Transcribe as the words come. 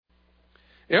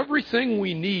Everything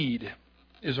we need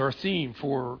is our theme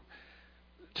for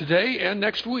today and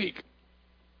next week.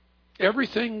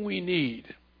 Everything we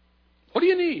need. What do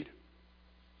you need?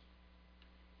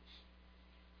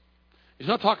 He's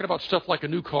not talking about stuff like a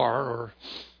new car or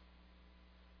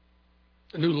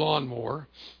a new lawnmower,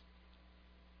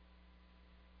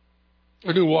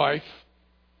 a new wife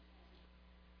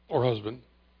or husband.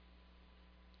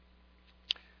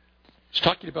 He's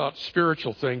talking about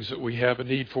spiritual things that we have a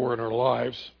need for in our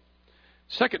lives.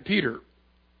 2 Peter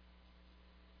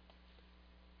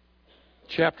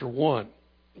chapter 1,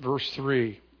 verse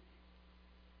 3.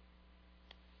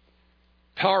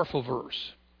 Powerful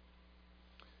verse.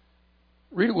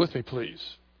 Read it with me, please.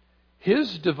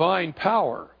 His divine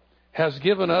power has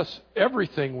given us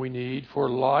everything we need for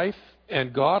life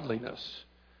and godliness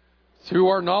through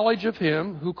our knowledge of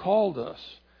Him who called us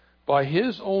by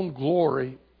His own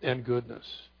glory and goodness.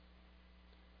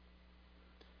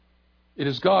 It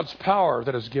is God's power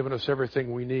that has given us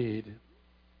everything we need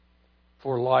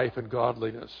for life and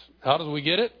godliness. How do we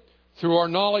get it? Through our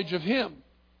knowledge of Him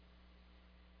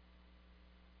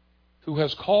who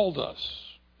has called us.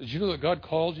 Did you know that God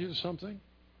called you to something?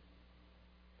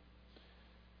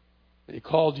 And He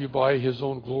called you by His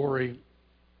own glory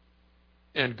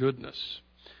and goodness.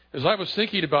 As I was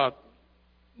thinking about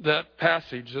that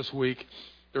passage this week,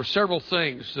 there are several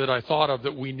things that I thought of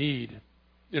that we need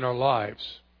in our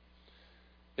lives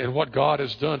and what God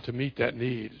has done to meet that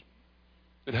need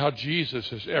and how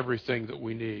Jesus is everything that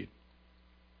we need.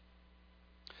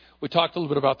 We talked a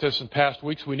little bit about this in past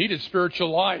weeks. We needed spiritual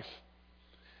life.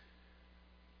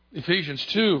 Ephesians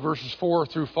 2, verses 4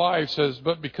 through 5 says,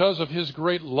 "But because of His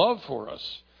great love for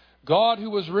us, God, who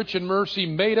was rich in mercy,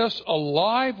 made us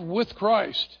alive with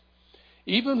Christ,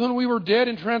 even when we were dead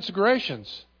in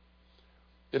transgressions.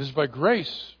 It is by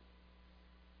grace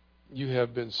you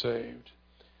have been saved."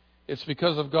 It's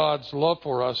because of God's love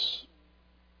for us,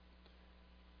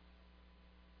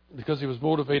 because He was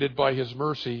motivated by His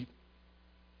mercy,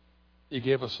 He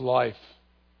gave us life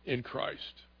in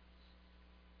Christ.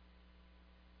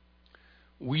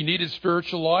 We needed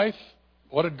spiritual life.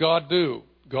 What did God do?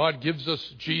 God gives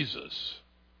us Jesus.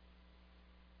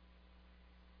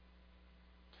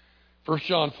 1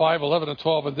 John 5, 11 and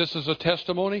 12, and this is a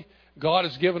testimony. God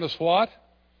has given us what?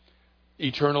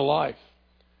 Eternal life.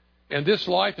 And this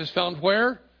life is found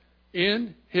where?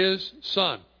 In His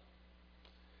Son.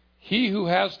 He who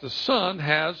has the Son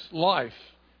has life.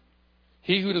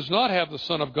 He who does not have the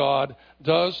Son of God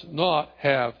does not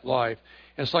have life.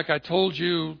 It's like I talked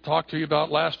to you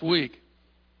about last week.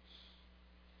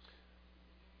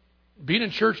 Being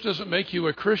in church doesn't make you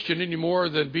a Christian any more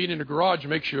than being in a garage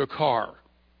makes you a car.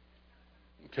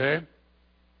 Okay?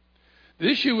 The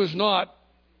issue is not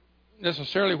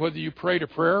necessarily whether you prayed a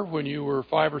prayer when you were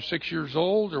 5 or 6 years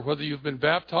old, or whether you've been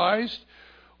baptized,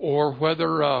 or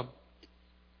whether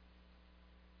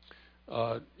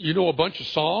you know a bunch of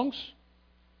songs.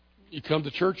 You come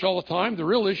to church all the time. The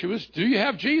real issue is, do you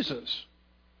have Jesus?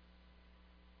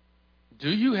 Do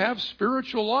you have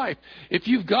spiritual life? If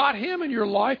you've got Him in your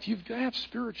life, you've got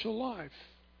spiritual life.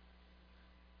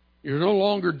 You're no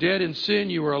longer dead in sin.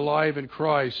 You are alive in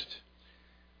Christ.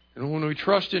 And when we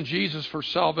trust in Jesus for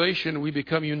salvation, we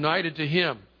become united to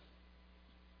Him.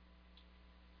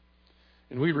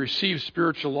 And we receive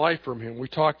spiritual life from Him. We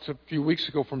talked a few weeks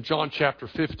ago from John chapter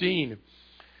 15.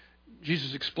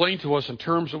 Jesus explained to us in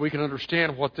terms that we can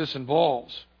understand what this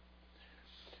involves.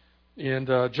 In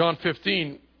John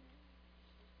 15,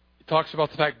 He talks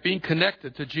about the fact being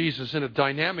connected to Jesus in a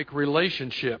dynamic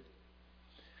relationship.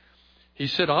 He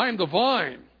said, "I am the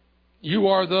vine, you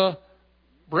are the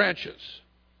branches.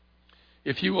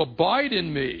 If you abide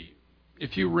in me,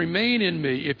 if you remain in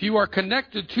me, if you are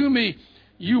connected to me,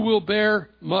 you will bear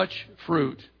much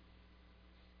fruit."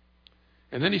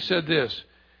 And then He said this,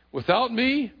 "Without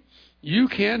me, you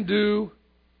can do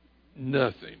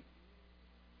nothing."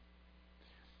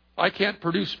 I can't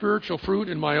produce spiritual fruit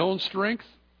in my own strength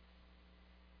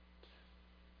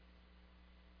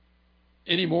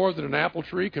any more than an apple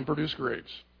tree can produce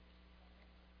grapes.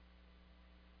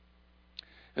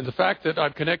 And the fact that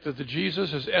I'm connected to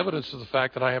Jesus is evidence of the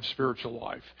fact that I have spiritual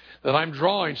life, that I'm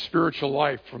drawing spiritual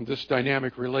life from this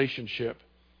dynamic relationship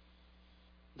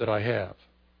that I have.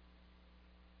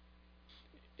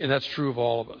 And that's true of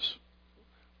all of us.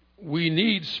 We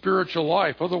need spiritual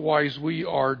life. Otherwise, we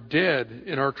are dead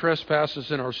in our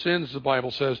trespasses and our sins, the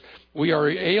Bible says. We are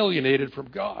alienated from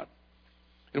God.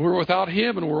 And we're without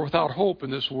Him, and we're without hope in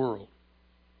this world.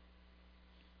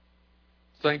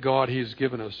 Thank God He's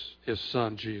given us His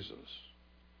Son, Jesus.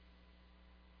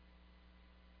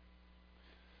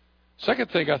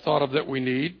 Second thing I thought of that we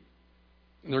need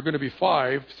And there are going to be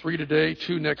 5, 3 today,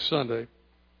 2 next Sunday.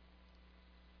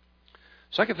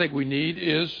 Second thing we need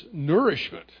is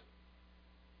nourishment.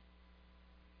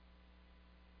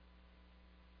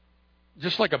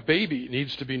 Just like a baby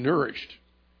needs to be nourished.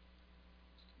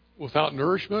 Without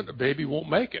nourishment, a baby won't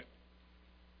make it.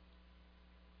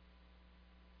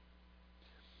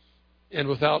 And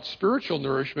without spiritual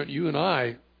nourishment, you and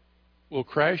I will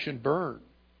crash and burn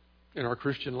in our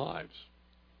Christian lives.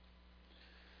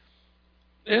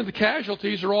 And the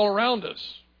casualties are all around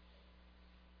us.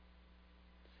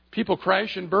 People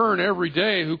crash and burn every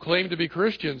day who claim to be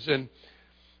Christians. And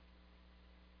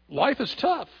life is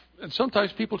tough. And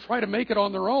sometimes people try to make it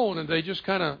on their own, and they just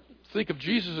kind of think of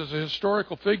Jesus as a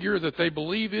historical figure that they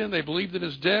believe in. They believed in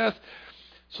his death.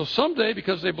 So someday,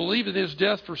 because they believed in his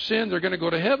death for sin, they're going to go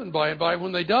to heaven by and by.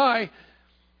 When they die,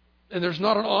 and there's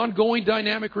not an ongoing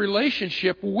dynamic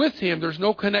relationship with him, there's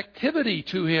no connectivity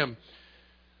to him.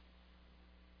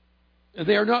 And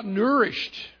they are not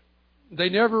nourished. They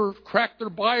never crack their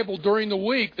Bible during the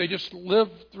week. They just live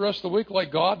the rest of the week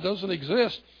like God doesn't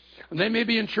exist. And they may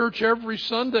be in church every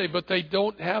Sunday, but they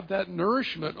don't have that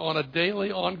nourishment on a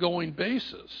daily, ongoing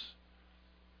basis.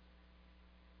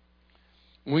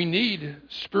 We need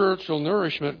spiritual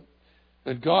nourishment,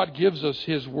 and God gives us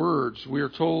his words. We are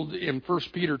told in 1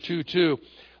 Peter 2:2,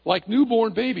 like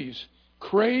newborn babies,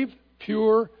 crave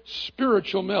pure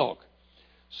spiritual milk,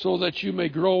 so that you may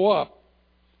grow up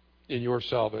in your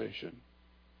salvation.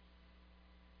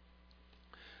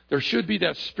 There should be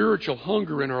that spiritual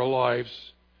hunger in our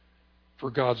lives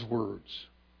for God's words.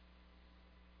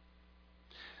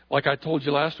 Like I told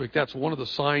you last week, that's one of the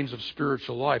signs of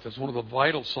spiritual life. It's one of the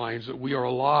vital signs that we are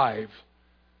alive.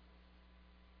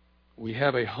 We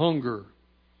have a hunger.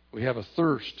 We have a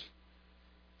thirst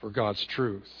for God's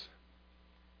truth.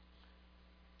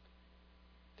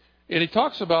 And he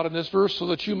talks about in this verse, so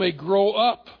that you may grow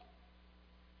up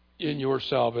in your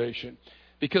salvation.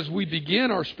 Because we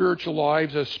begin our spiritual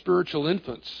lives as spiritual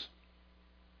infants.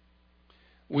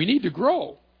 We need to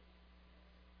grow.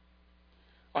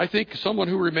 I think someone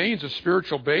who remains a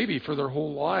spiritual baby for their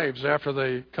whole lives after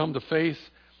they come to faith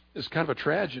is kind of a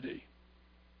tragedy.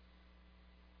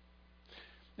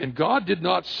 And God did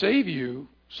not save you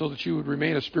so that you would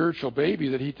remain a spiritual baby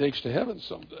that he takes to heaven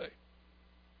someday.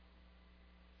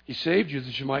 He saved you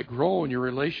that you might grow in your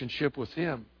relationship with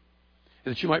him,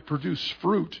 and that you might produce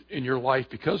fruit in your life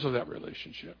because of that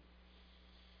relationship.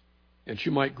 And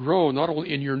you might grow not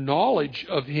only in your knowledge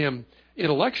of him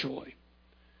intellectually,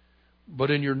 but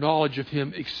in your knowledge of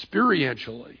him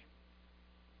experientially.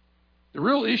 The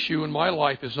real issue in my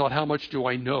life is not how much do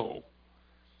I know.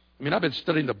 I mean, I've been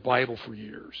studying the Bible for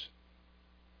years.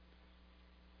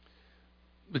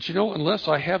 But you know, unless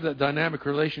I have that dynamic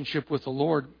relationship with the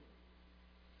Lord,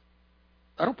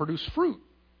 I don't produce fruit.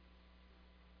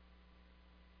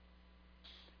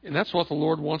 And that's what the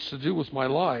Lord wants to do with my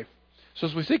life. So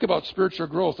as we think about spiritual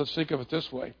growth, let's think of it this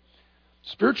way.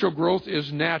 Spiritual growth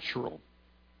is natural.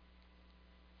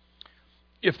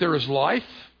 If there is life,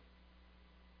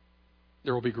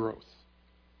 there will be growth.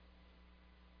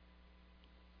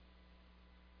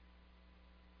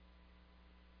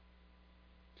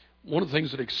 One of the things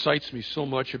that excites me so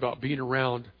much about being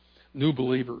around new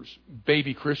believers,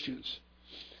 baby Christians,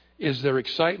 is their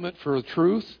excitement for the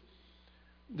truth,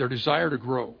 their desire to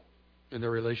grow in their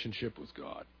relationship with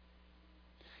God.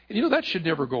 And you know, that should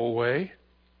never go away.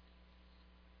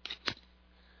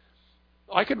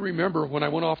 I can remember when I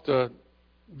went off to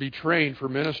be trained for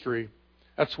ministry,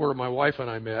 that's where my wife and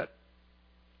I met.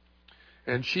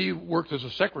 And she worked as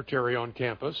a secretary on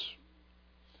campus.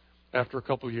 After a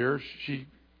couple of years, she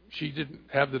didn't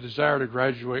have the desire to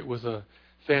graduate with a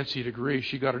fancy degree.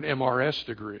 She got an MRS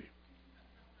degree.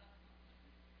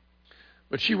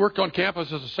 But she worked on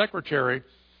campus as a secretary,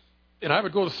 and I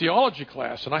would go to theology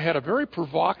class, and I had a very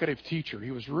provocative teacher.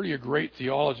 He was really a great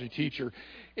theology teacher,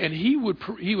 and he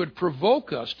would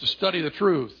provoke us to study the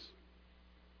truth.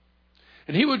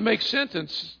 And he would make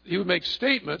statements,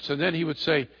 and then he would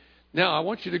say, now I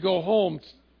want you to go home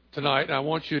tonight, and I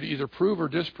want you to either prove or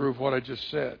disprove what I just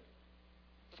said.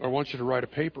 I want you to write a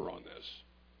paper on this.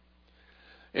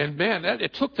 And man,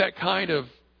 it took that kind of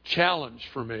challenge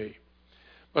for me.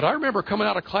 But I remember coming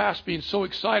out of class being so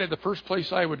excited, the first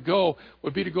place I would go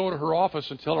would be to go to her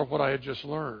office and tell her what I had just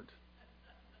learned.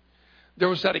 There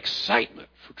was that excitement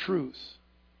for truth.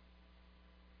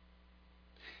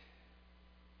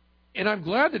 And I'm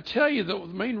glad to tell you that the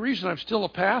main reason I'm still a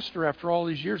pastor after all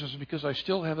these years is because I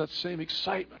still have that same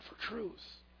excitement for truth.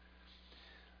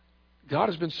 God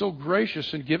has been so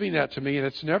gracious in giving that to me, and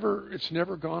it's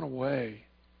never gone away.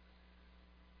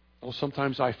 Well,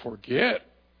 sometimes I forget.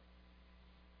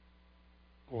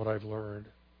 what I've learned.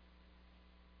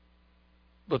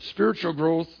 But spiritual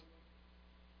growth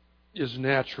is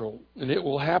natural, and it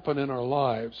will happen in our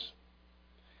lives.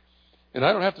 And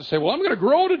I don't have to say, well, I'm going to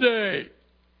grow today.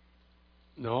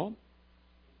 No.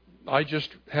 I just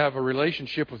have a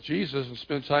relationship with Jesus and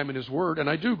spend time in His Word, and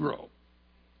I do grow.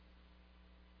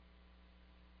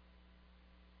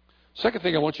 Second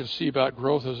thing I want you to see about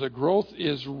growth is that growth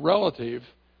is relative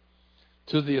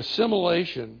to the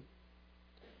assimilation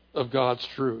of God's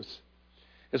truth.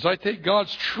 As I take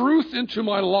God's truth into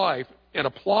my life and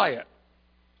apply it,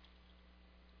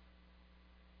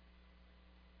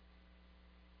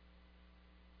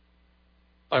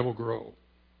 I will grow.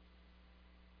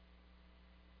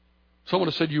 Someone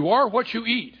has said, you are what you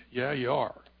eat. Yeah, you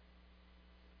are.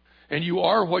 And you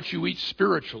are what you eat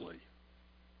spiritually.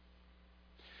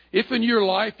 If in your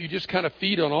life you just kind of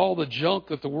feed on all the junk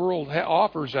that the world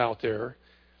offers out there,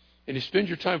 and you spend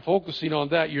your time focusing on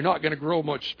that, you're not going to grow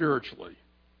much spiritually.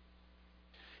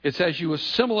 It's as you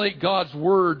assimilate God's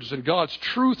words and God's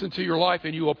truth into your life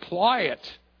and you apply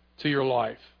it to your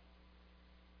life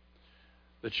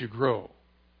that you grow.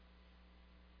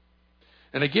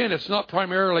 And again, it's not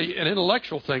primarily an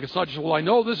intellectual thing. It's not just, well, I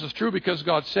know this is true because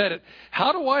God said it.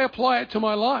 How do I apply it to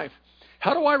my life?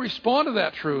 How do I respond to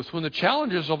that truth when the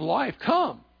challenges of life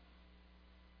come?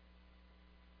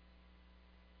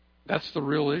 That's the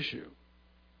real issue.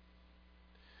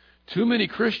 Too many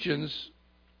Christians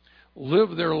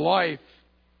live their life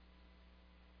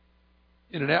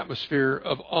in an atmosphere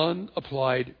of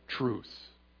unapplied truth.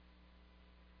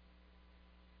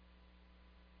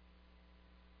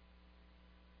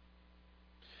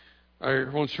 I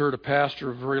once heard a pastor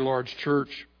of a very large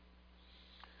church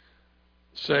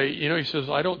say, he says,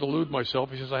 I don't delude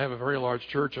myself. He says, I have a very large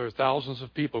church. There are thousands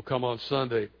of people come on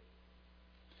Sunday.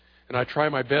 And I try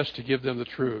my best to give them the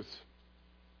truth.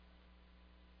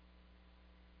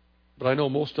 But I know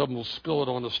most of them will spill it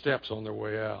on the steps on their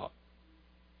way out.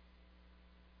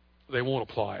 They won't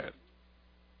apply it.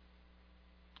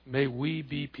 May we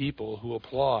be people who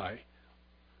apply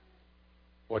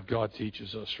what God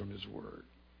teaches us from His Word.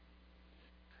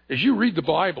 As you read the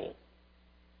Bible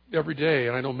every day,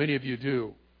 and I know many of you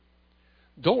do,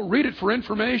 don't read it for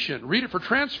information. Read it for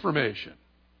transformation.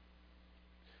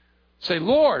 Say,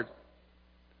 Lord,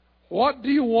 what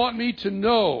do you want me to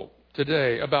know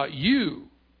today about you,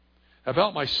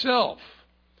 about myself,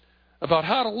 about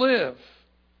how to live?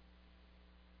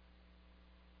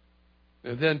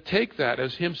 And then take that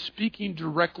as Him speaking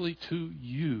directly to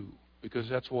you, because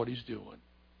that's what He's doing.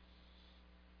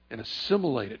 And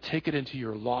assimilate it. Take it into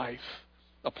your life.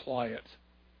 Apply it.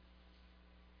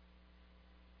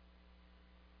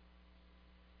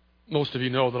 Most of you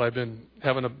know that I've been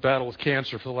having a battle with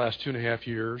cancer for the last 2.5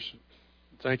 years.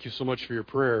 Thank you so much for your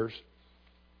prayers.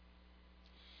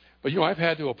 But I've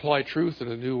had to apply truth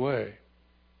in a new way.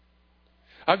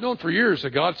 I've known for years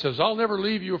that God says, I'll never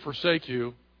leave you or forsake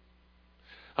you.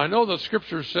 I know the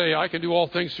Scriptures say I can do all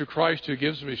things through Christ who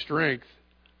gives me strength.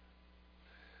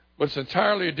 But it's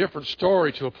entirely a different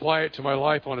story to apply it to my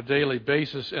life on a daily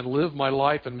basis and live my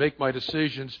life and make my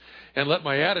decisions and let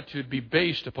my attitude be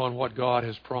based upon what God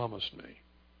has promised me.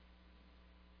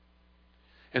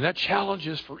 And that challenge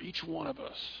is for each one of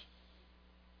us.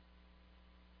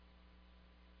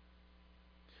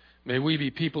 May we be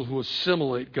people who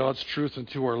assimilate God's truth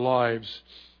into our lives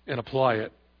and apply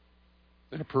it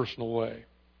in a personal way.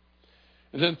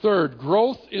 And then third,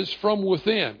 growth is from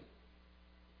within.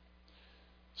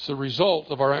 It's the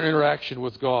result of our interaction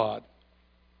with God.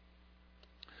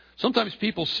 Sometimes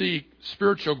people see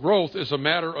spiritual growth as a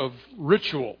matter of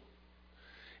ritual.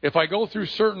 If I go through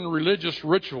certain religious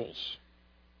rituals,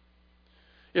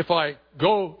 if I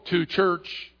go to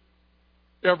church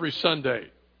every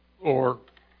Sunday, or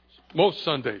most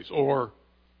Sundays, or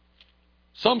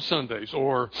some Sundays,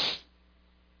 or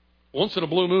once in a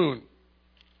blue moon,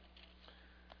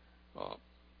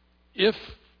 if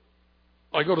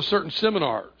I go to certain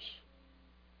seminars,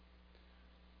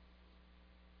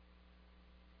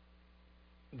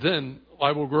 then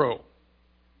I will grow.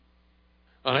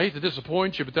 And I hate to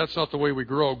disappoint you, but that's not the way we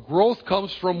grow. Growth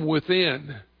comes from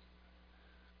within.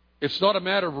 It's not a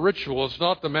matter of ritual. It's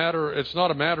not a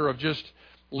matter of just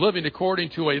living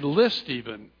according to a list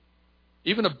even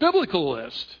a biblical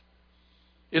list.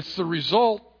 It's the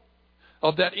result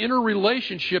of that inner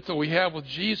relationship that we have with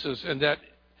Jesus, and that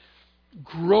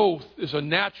growth is a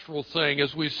natural thing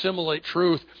as we assimilate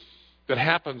truth that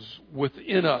happens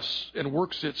within us and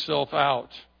works itself out.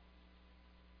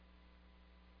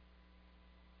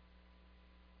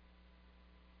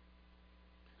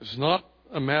 It's not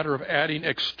a matter of adding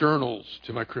externals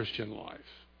to my Christian life,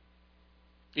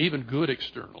 even good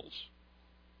externals.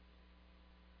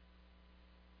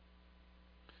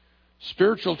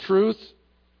 Spiritual truth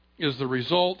is the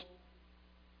result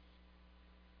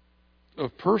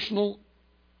of personal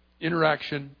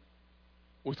interaction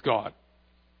with God.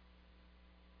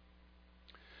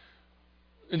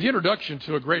 In the introduction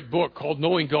to a great book called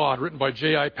Knowing God, written by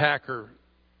J.I. Packer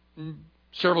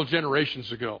several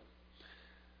generations ago,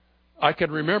 I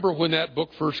can remember when that book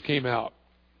first came out.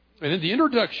 And in the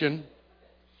introduction,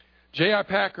 J.I.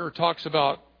 Packer talks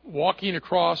about walking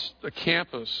across the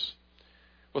campus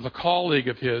with a colleague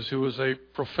of his who was a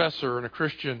professor and a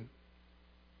Christian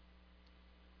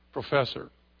professor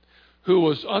who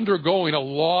was undergoing a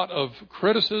lot of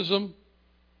criticism,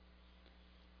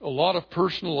 a lot of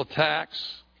personal attacks.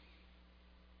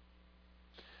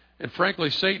 And frankly,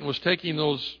 Satan was taking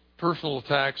those personal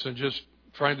attacks and just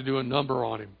trying to do a number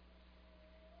on him.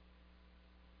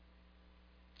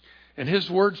 And his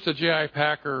words to J.I.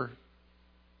 Packer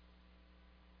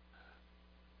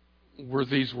were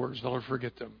these words, and I'll never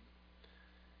forget them.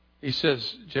 He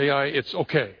says, J.I., it's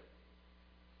okay.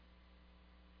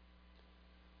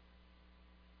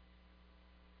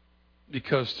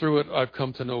 Because through it I've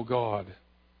come to know God.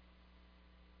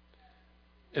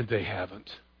 And they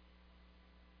haven't.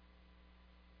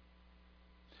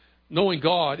 Knowing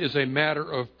God is a matter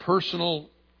of personal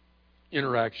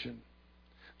interaction.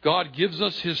 God gives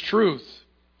us His truth,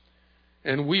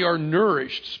 and we are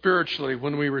nourished spiritually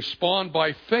when we respond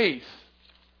by faith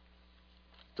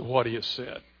to what He has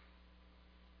said.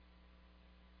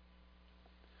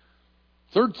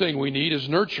 Third thing we need is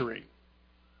nurturing.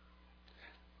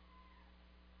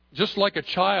 Just like a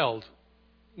child,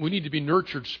 we need to be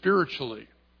nurtured spiritually.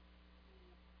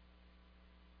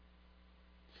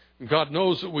 And God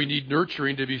knows that we need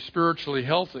nurturing to be spiritually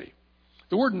healthy.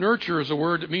 The word nurture is a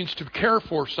word that means to care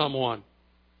for someone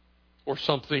or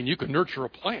something. You can nurture a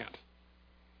plant.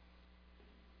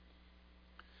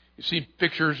 You see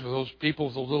pictures of those people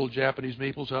with those little Japanese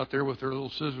maples out there with their little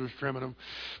scissors trimming them.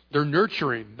 They're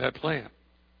nurturing that plant.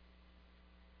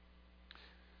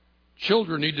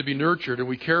 Children need to be nurtured, and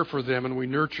we care for them and we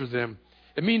nurture them.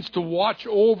 It means to watch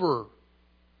over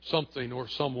something or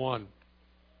someone.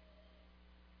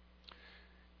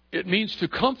 It means to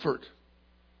comfort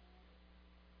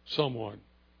someone.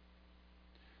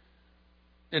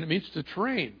 And it means to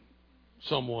train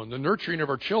someone. The nurturing of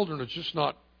our children is just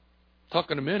not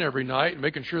tucking them in every night and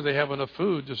making sure they have enough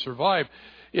food to survive.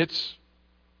 It's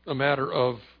a matter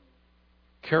of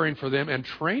caring for them and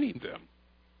training them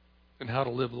in how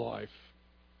to live life.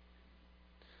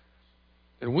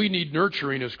 And we need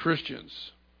nurturing as Christians.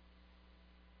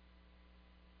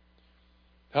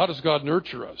 How does God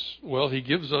nurture us? Well, He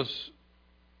gives us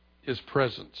His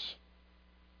presence.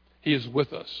 He is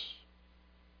with us.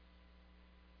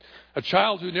 A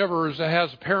child who never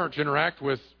has a parent to interact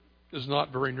with is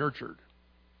not very nurtured.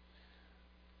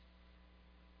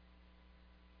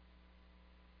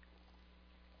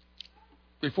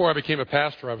 Before I became a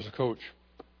pastor, I was a coach.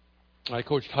 I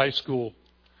coached high school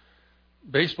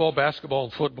baseball, basketball,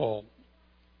 and football,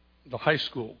 the high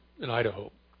school in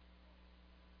Idaho.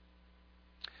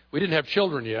 We didn't have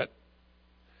children yet.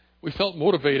 We felt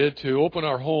motivated to open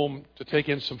our home to take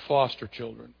in some foster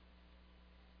children.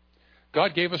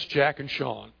 God gave us Jack and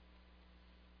Sean.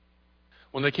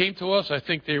 When they came to us, I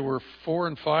think they were 4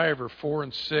 and 5 or 4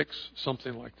 and 6,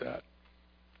 something like that.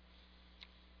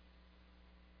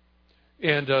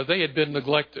 And they had been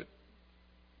neglected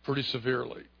pretty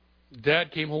severely.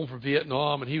 Dad came home from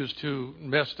Vietnam, and he was too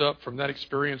messed up from that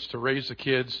experience to raise the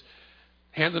kids,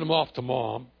 handed them off to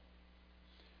Mom.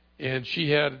 And she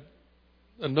had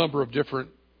a number of different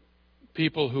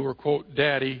people who were, quote,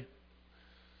 daddy.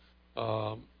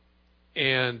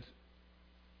 And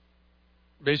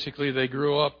basically they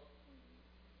grew up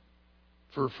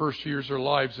for the first few years of their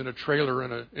lives in a trailer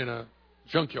in a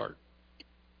junkyard.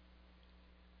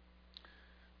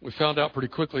 We found out pretty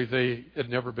quickly they had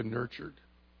never been nurtured.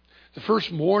 The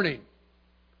first morning,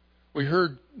 we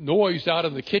heard noise out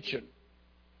in the kitchen.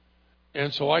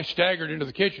 And so I staggered into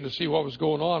the kitchen to see what was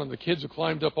going on, and the kids had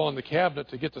climbed up on the cabinet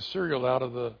to get the cereal out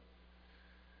of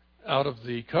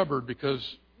the cupboard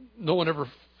because no one ever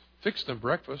fixed them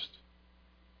breakfast.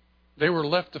 They were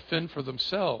left to fend for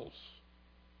themselves.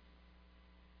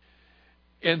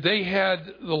 And they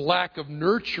had the lack of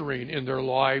nurturing in their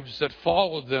lives that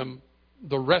followed them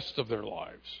the rest of their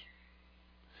lives.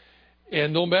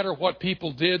 And no matter what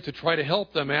people did to try to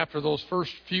help them after those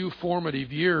first few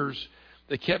formative years,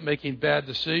 they kept making bad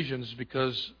decisions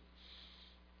because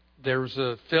there was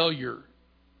a failure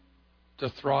to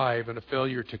thrive and a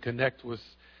failure to connect with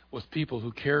people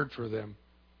who cared for them.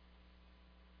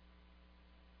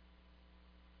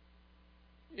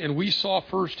 And we saw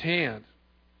firsthand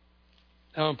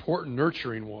how important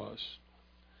nurturing was.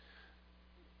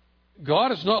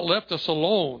 God has not left us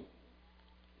alone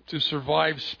to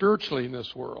survive spiritually in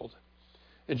this world.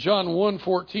 In John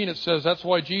 1:14 it says, that's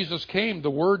why Jesus came. The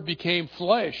Word became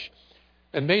flesh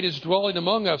and made His dwelling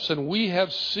among us, and we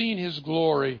have seen His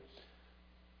glory,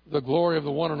 the glory of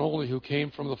the one and only who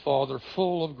came from the Father,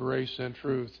 full of grace and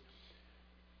truth.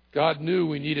 God knew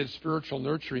we needed spiritual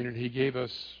nurturing, and He gave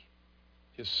us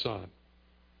His Son.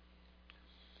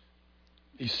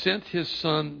 He sent His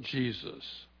Son, Jesus.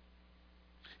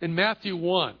 In Matthew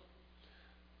 1,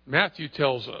 Matthew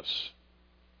tells us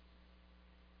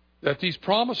that these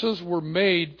promises were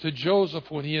made to Joseph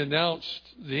when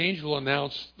the angel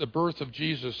announced the birth of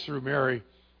Jesus through Mary.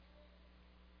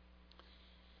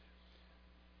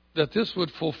 That this would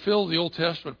fulfill the Old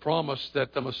Testament promise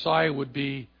that the Messiah would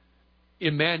be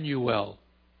Emmanuel.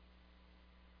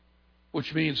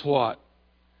 Which means what?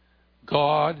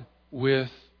 God with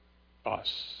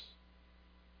us.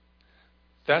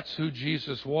 That's who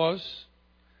Jesus was.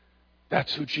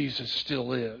 That's who Jesus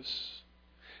still is.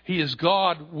 He is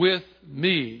God with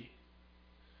me.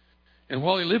 And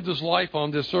while He lived His life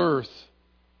on this earth,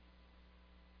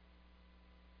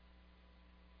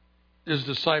 His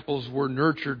disciples were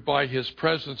nurtured by His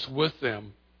presence with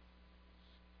them.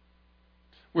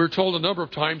 We're told a number of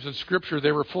times in Scripture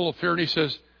they were full of fear, and He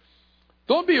says,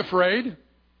 don't be afraid.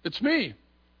 It's me.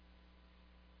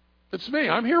 It's me.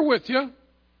 I'm here with you.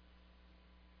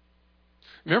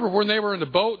 Remember when they were in the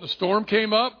boat and the storm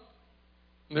came up?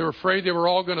 And they were afraid they were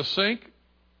all going to sink?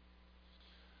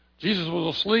 Jesus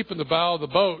was asleep in the bow of the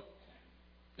boat.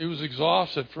 He was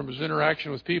exhausted from His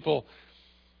interaction with people.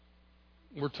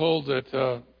 We're told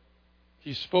that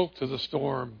He spoke to the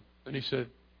storm and He said,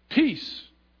 peace,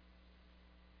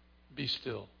 be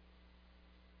still.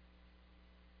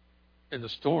 And the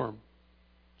storm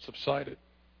subsided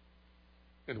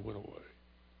and went away.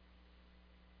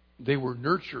 They were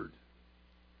nurtured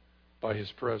by His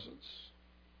presence.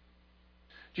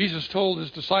 Jesus told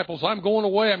His disciples, I'm going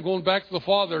away, I'm going back to the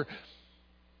Father,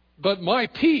 but my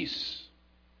peace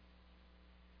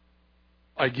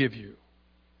I give you.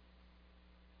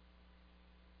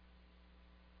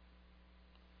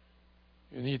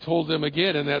 And He told them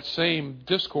again in that same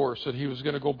discourse that He was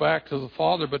going to go back to the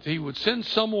Father, but He would send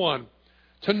someone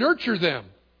to nurture them.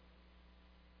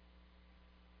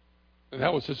 And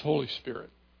that was His Holy Spirit.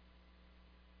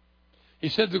 He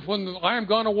said that when I am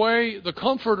gone away, the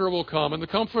Comforter will come, and the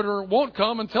Comforter won't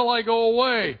come until I go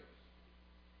away.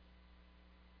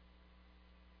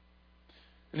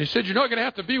 And He said, you're not going to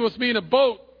have to be with me in a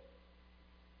boat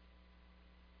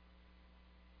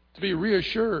to be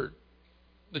reassured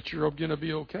that you're going to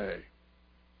be okay.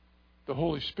 The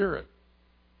Holy Spirit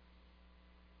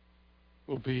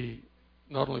will be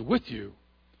not only with you,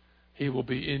 He will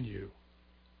be in you.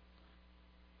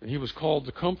 And He was called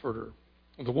the Comforter,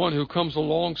 the one who comes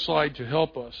alongside to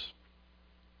help us.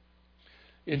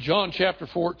 In John chapter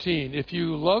 14, if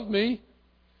you love me,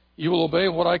 you will obey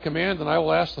what I command, and I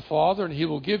will ask the Father, and He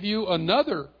will give you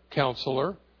another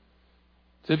counselor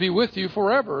to be with you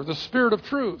forever, the Spirit of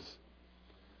truth.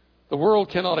 The world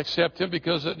cannot accept Him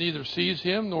because it neither sees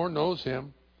Him nor knows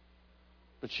Him.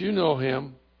 But you know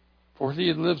Him, for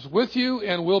He lives with you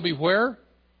and will be where?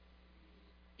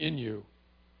 In you.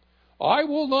 I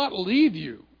will not leave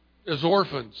you as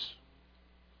orphans.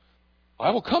 I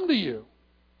will come to you.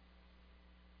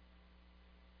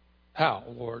 How,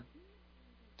 Lord?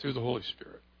 Through the Holy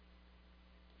Spirit.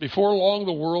 Before long,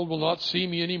 the world will not see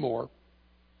me anymore,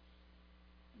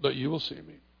 but you will see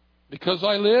me. Because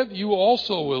I live, you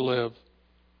also will live.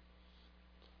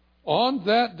 On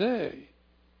that day,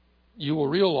 you will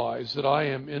realize that I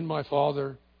am in my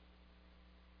Father,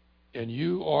 and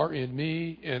you are in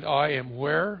me, and I am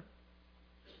where?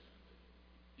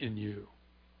 In you.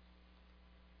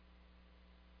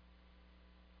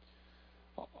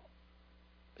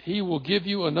 He will give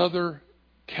you another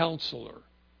counselor.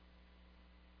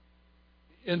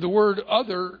 And the word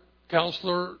other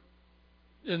counselor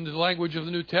in the language of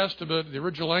the New Testament, the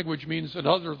original language means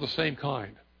another of the same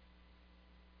kind.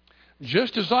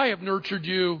 Just as I have nurtured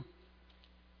you,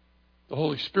 the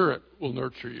Holy Spirit will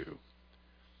nurture you.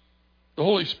 The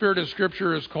Holy Spirit in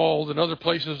Scripture is called in other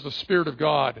places the Spirit of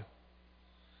God,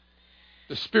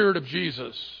 the Spirit of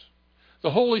Jesus.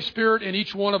 The Holy Spirit in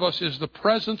each one of us is the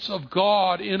presence of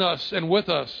God in us and with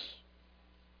us.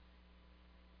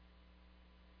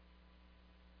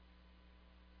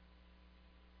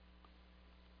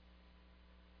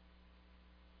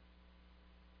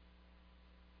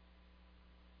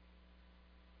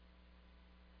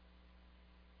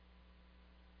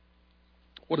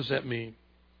 What does that mean?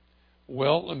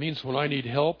 Well, it means when I need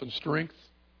help and strength,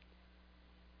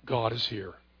 God is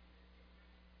here.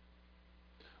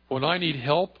 When I need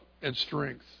help and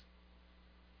strength,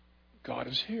 God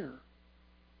is here.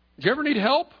 Do you ever need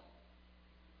help?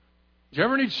 Do you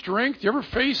ever need strength? Do you ever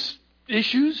face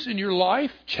issues in your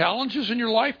life, challenges in your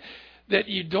life that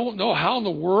you don't know how in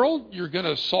the world you're going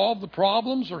to solve the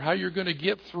problems or how you're going to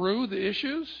get through the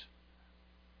issues?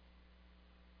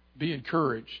 Be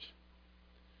encouraged.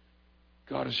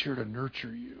 God is here to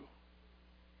nurture you.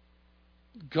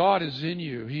 God is in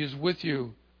you. He is with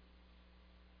you.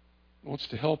 He wants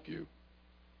to help you.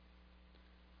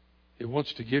 He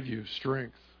wants to give you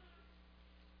strength.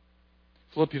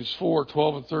 Philippians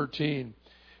 4:12 and 13.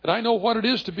 And I know what it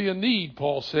is to be in need,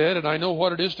 Paul said, and I know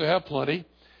what it is to have plenty.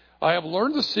 I have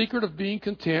learned the secret of being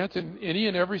content in any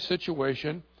and every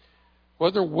situation,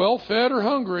 whether well-fed or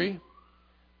hungry,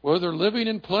 whether living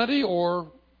in plenty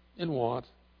or in want.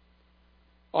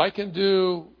 I can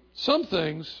do some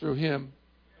things through Him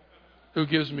who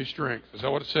gives me strength. Is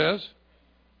that what it says?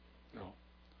 No.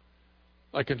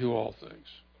 I can do all things.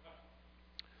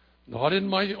 Not in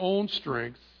my own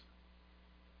strength,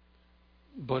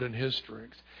 but in His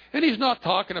strength. And He's not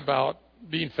talking about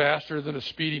being faster than a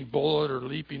speeding bullet or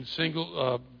leaping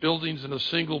buildings in a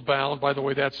single bound. By the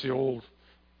way, that's the old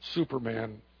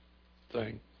Superman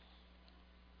thing.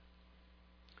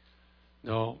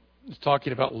 No, He's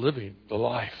talking about living the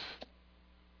life.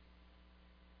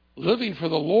 Living for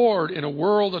the Lord in a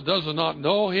world that does not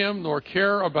know Him nor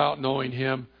care about knowing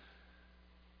Him.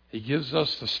 He gives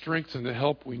us the strength and the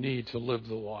help we need to live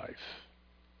the life,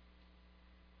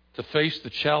 to face the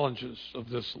challenges of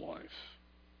this life.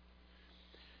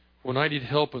 When I need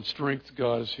help and strength,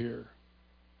 God is here.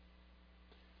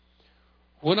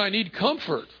 When I need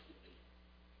comfort,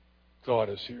 God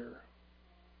is here.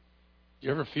 Do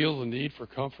you ever feel the need for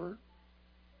comfort?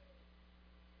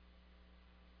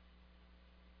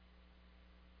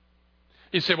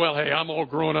 You say, well, hey, I'm all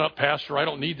grown up, Pastor. I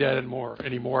don't need that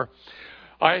anymore.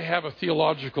 I have a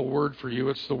theological word for you.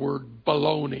 It's the word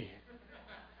baloney.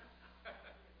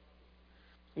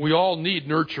 We all need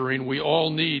nurturing. We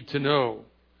all need to know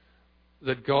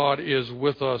that God is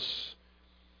with us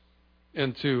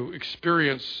and to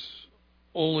experience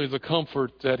only the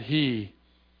comfort that He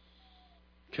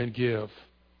can give.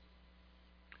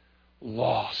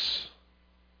 Loss.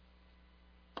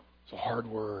 It's a hard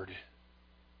word.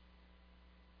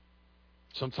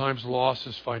 Sometimes loss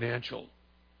is financial.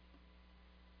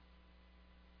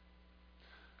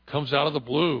 Comes out of the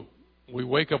blue. We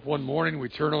wake up one morning, we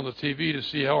turn on the TV to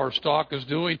see how our stock is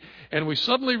doing, and we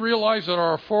suddenly realize that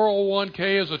our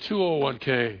 401k is a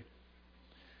 201k.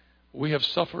 We have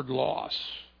suffered loss.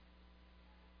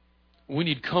 We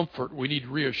need comfort. We need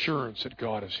reassurance that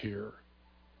God is here.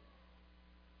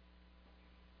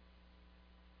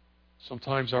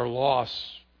 Sometimes our loss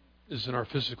is in our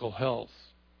physical health.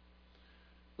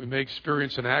 We may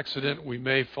experience an accident. We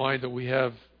may find that we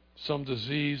have some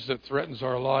disease that threatens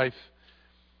our life.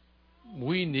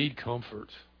 We need comfort.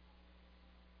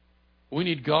 We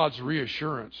need God's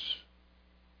reassurance.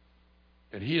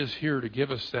 And He is here to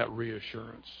give us that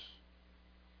reassurance.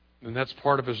 And that's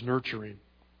part of His nurturing.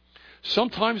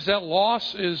 Sometimes that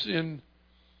loss is in,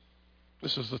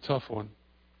 this is the tough one,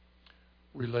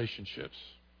 relationships.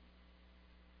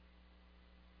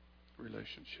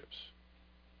 Relationships.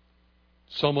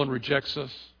 Someone rejects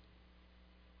us.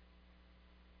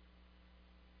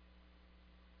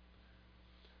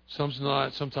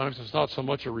 Sometimes it's not so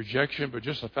much a rejection, but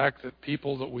just the fact that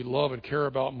people that we love and care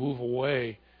about move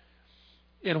away.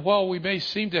 And while we may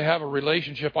seem to have a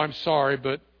relationship, I'm sorry,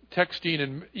 but texting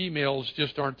and emails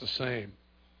just aren't the same.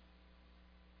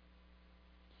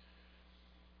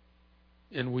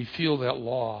 And we feel that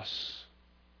loss.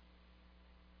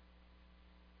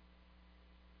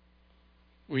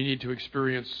 We need to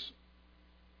experience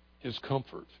His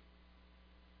comfort.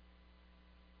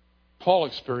 Paul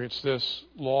experienced this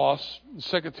loss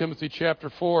in 2 Timothy chapter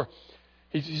 4.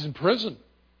 He's in prison.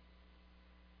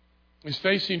 He's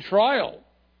facing trial.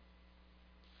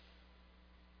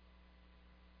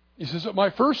 He says, at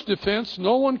my first defense,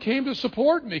 no one came to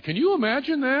support me. Can you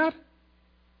imagine that?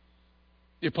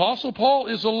 The Apostle Paul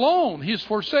is alone. He's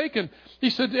forsaken.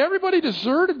 He said, everybody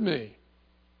deserted me.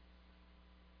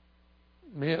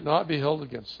 May it not be held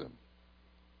against them.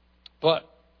 But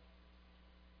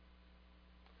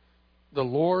the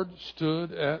Lord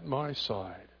stood at my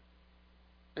side,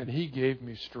 and He gave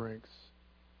me strength,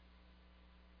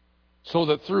 so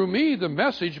that through me the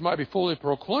message might be fully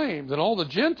proclaimed, and all the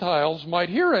Gentiles might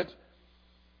hear it.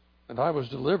 And I was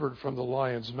delivered from the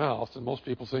lion's mouth. And most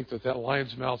people think that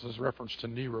lion's mouth is reference to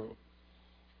Nero,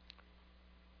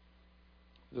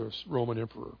 the Roman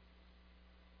emperor.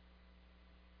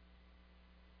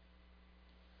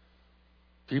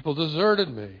 People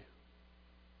deserted me.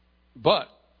 But,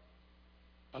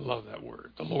 I love that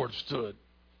word, the Lord stood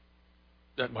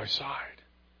at my side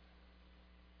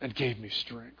and gave me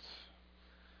strength.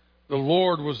 The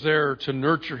Lord was there to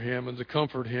nurture him and to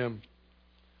comfort him.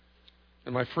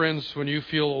 And my friends, when you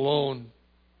feel alone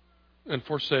and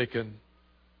forsaken,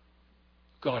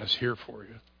 God is here for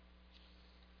you.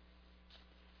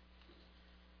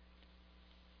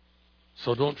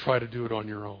 So don't try to do it on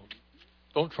your own.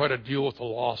 Don't try to deal with the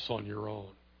loss on your own.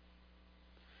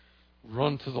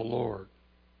 Run to the Lord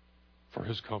for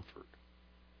his comfort.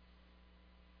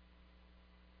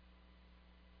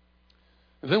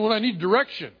 And then when I need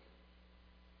direction,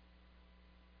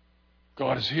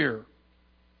 God is here.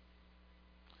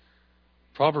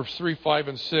 Proverbs 3, 5,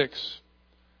 and 6.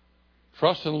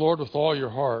 Trust in the Lord with all your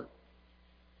heart.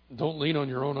 Don't lean on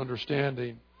your own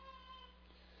understanding.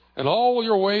 In all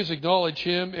your ways acknowledge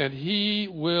him, and he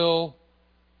will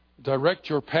direct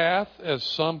your path, as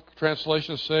some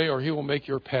translations say, or he will make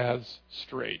your paths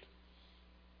straight.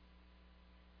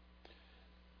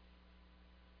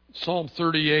 Psalm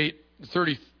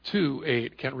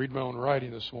 32:8, can't read my own writing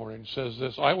this morning, says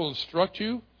this: I will instruct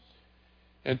you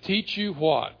and teach you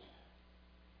what?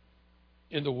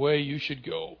 In the way you should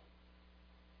go.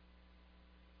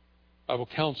 I will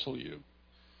counsel you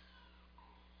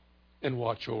and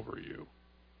watch over you.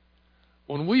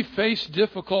 When we face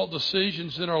difficult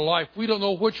decisions in our life, we don't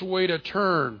know which way to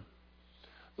turn.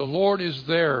 The Lord is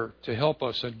there to help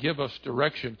us and give us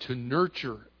direction, to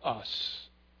nurture us.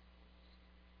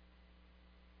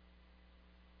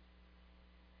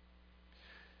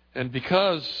 And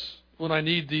because when I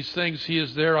need these things, he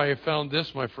is there, I have found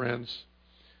this, my friends.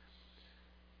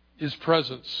 His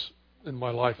presence in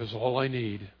my life is all I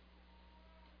need.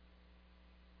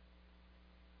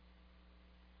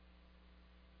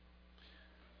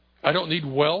 I don't need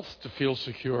wealth to feel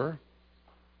secure,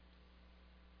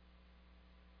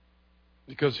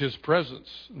 because his presence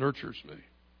nurtures me.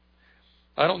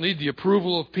 I don't need the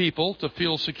approval of people to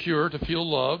feel secure, to feel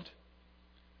loved,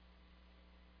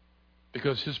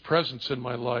 because his presence in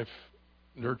my life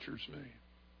nurtures me.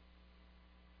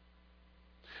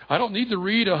 I don't need to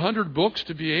read 100 books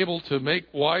to be able to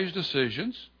make wise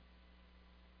decisions.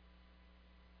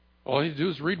 All I need to do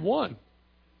is read one.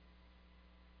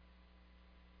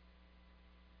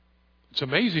 It's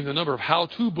amazing the number of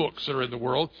how-to books that are in the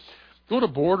world. Go to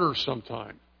Borders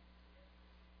sometime.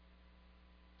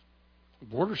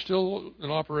 Borders still in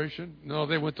operation? No,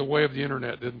 they went the way of the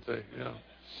internet, didn't they? Yeah.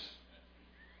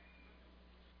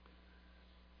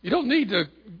 You don't need to,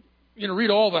 read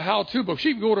all the how-to books.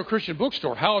 You can go to a Christian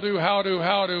bookstore. How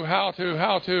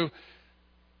to.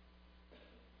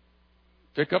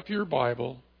 Pick up your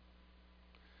Bible.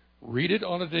 Read it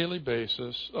on a daily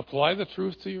basis. Apply the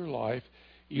truth to your life.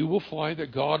 You will find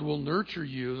that God will nurture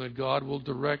you, that God will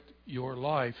direct your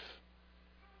life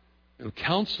and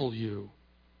counsel you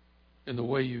in the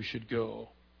way you should go.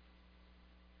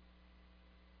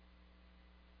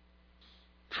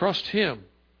 Trust him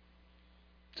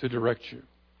to direct you.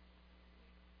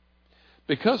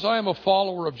 Because I am a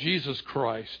follower of Jesus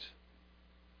Christ,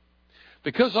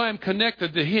 because I am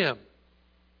connected to him,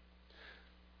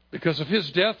 because of his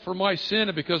death for my sin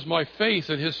and because of my faith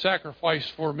in his sacrifice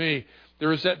for me,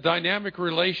 there is that dynamic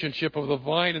relationship of the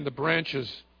vine and the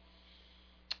branches.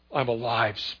 I'm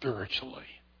alive spiritually.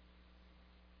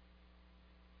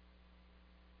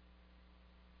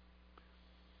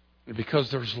 And because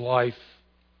there's life,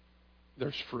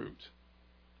 there's fruit.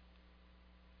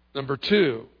 Number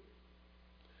 2,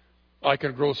 I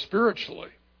can grow spiritually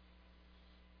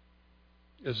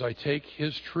as I take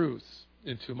his truth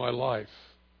into my life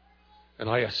and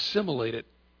I assimilate it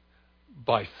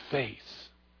by faith.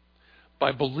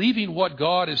 By believing what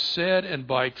God has said and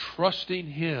by trusting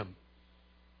him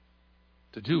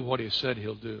to do what he has said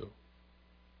he'll do.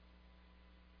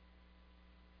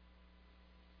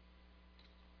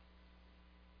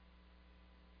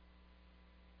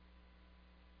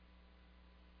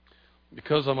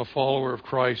 Because I'm a follower of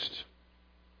Christ,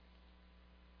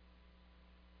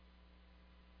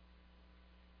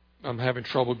 I'm having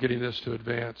trouble getting this to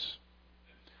advance.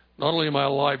 Not only am I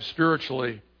alive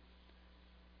spiritually,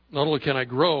 not only can I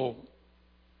grow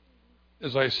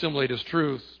as I assimilate his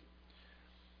truth,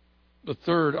 but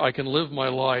third, I can live my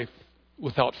life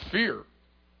without fear.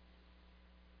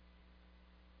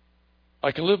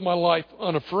 I can live my life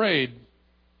unafraid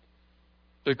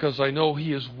because I know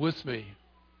he is with me.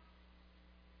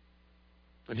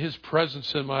 And his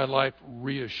presence in my life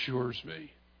reassures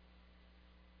me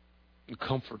and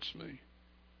comforts me.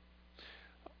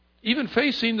 Even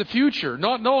facing the future,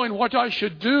 not knowing what I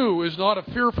should do, is not a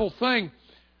fearful thing.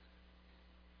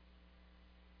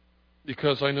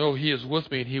 because I know He is with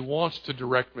me and He wants to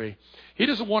direct me. He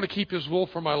doesn't want to keep His will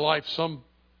for my life some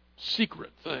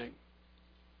secret thing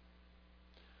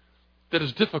that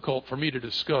is difficult for me to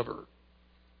discover.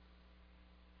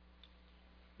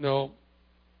 No.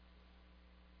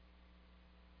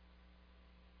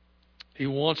 He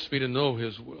wants me to know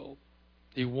His will.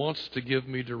 He wants to give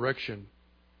me direction.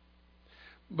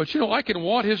 But I can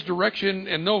want His direction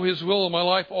and know His will in my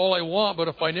life all I want, but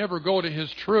if I never go to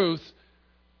His truth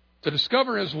to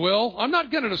discover His will, I'm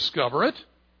not going to discover it.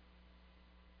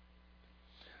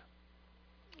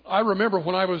 I remember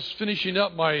when I was finishing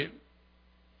up my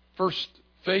first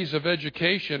phase of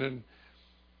education and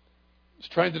was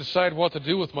trying to decide what to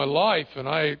do with my life, and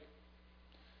I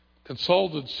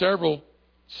consulted several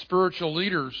spiritual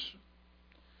leaders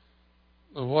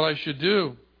on what I should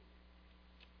do.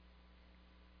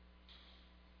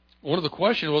 One of the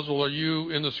questions was, are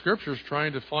you in the Scriptures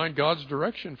trying to find God's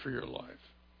direction for your life?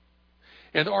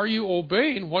 And are you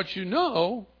obeying what you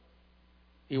know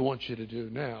He wants you to do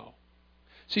now?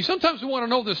 See, sometimes we want to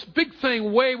know this big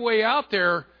thing way, way out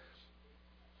there,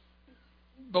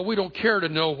 but we don't care to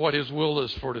know what His will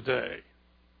is for today.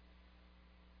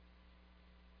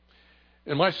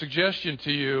 And my suggestion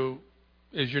to you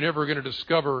is you're never going to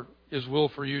discover His will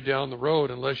for you down the road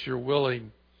unless you're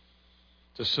willing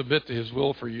to submit to His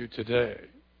will for you today.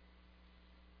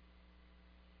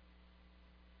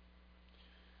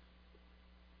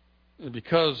 And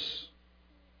because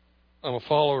I'm a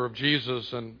follower of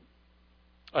Jesus and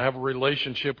I have a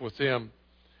relationship with Him,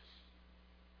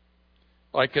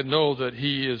 I can know that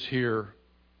He is here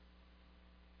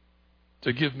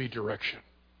to give me direction.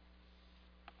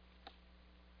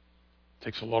 It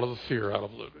takes a lot of the fear out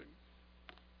of living.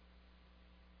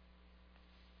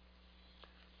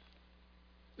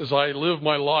 As I live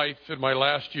my life in my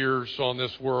last years on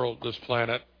this world, this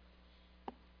planet,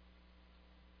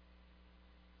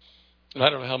 and I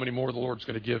don't know how many more the Lord's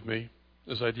going to give me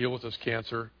as I deal with this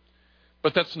cancer,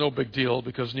 but that's no big deal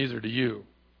because neither do you.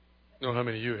 I don't know how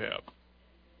many you have.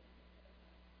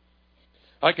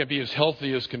 I can be as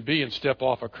healthy as can be and step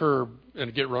off a curb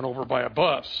and get run over by a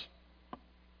bus.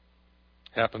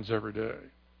 Happens every day.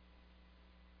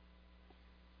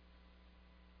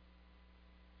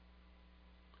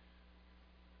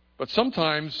 But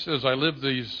sometimes, as I live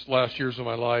these last years of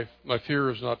my life, my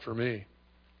fear is not for me.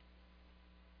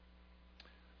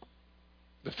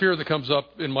 The fear that comes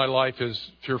up in my life is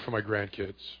fear for my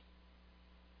grandkids.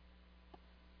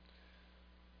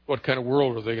 What kind of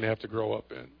world are they going to have to grow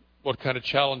up in? What kind of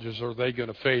challenges are they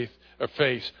going to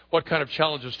face? What kind of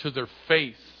challenges to their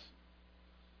faith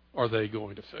are they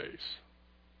going to face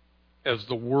as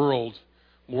the world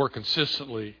more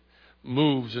consistently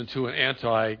moves into an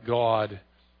anti-God,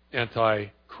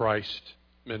 anti-Christ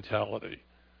mentality?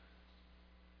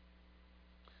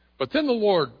 But then the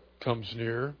Lord comes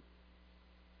near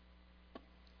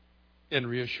and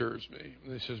reassures me.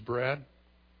 And He says, Brad,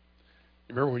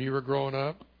 you remember when you were growing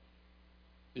up?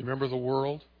 You remember the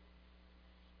world?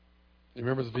 You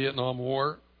remember the Vietnam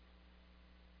War?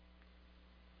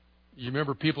 You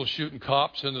remember people shooting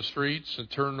cops in the streets and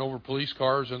turning over police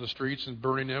cars in the streets and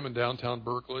burning them in downtown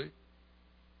Berkeley?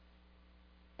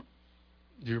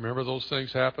 Do you remember those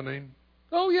things happening?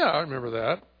 Oh, yeah, I remember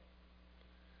that.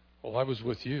 Well, I was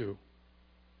with you.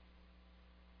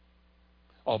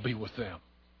 I'll be with them.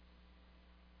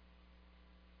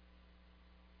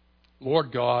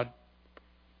 Lord God,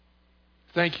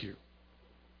 thank you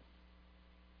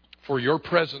for your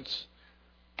presence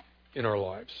in our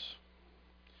lives.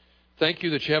 Thank you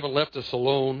that you haven't left us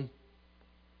alone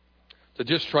to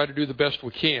just try to do the best we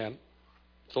can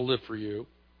to live for you.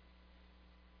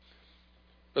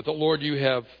 But that, Lord, you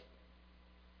have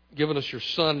given us your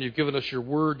Son, you've given us your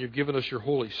Word, you've given us your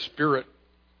Holy Spirit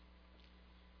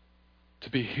to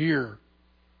be here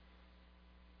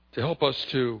to help us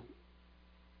to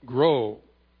grow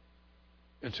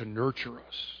and to nurture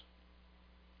us.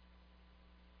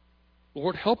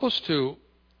 Lord, help us to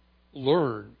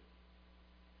learn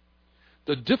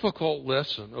the difficult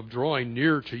lesson of drawing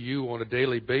near to you on a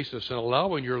daily basis and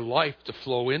allowing your life to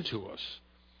flow into us,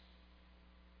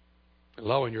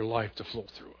 allowing your life to flow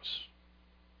through us.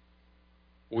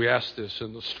 We ask this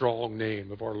in the strong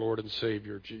name of our Lord and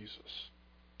Savior, Jesus.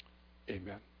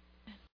 Amen.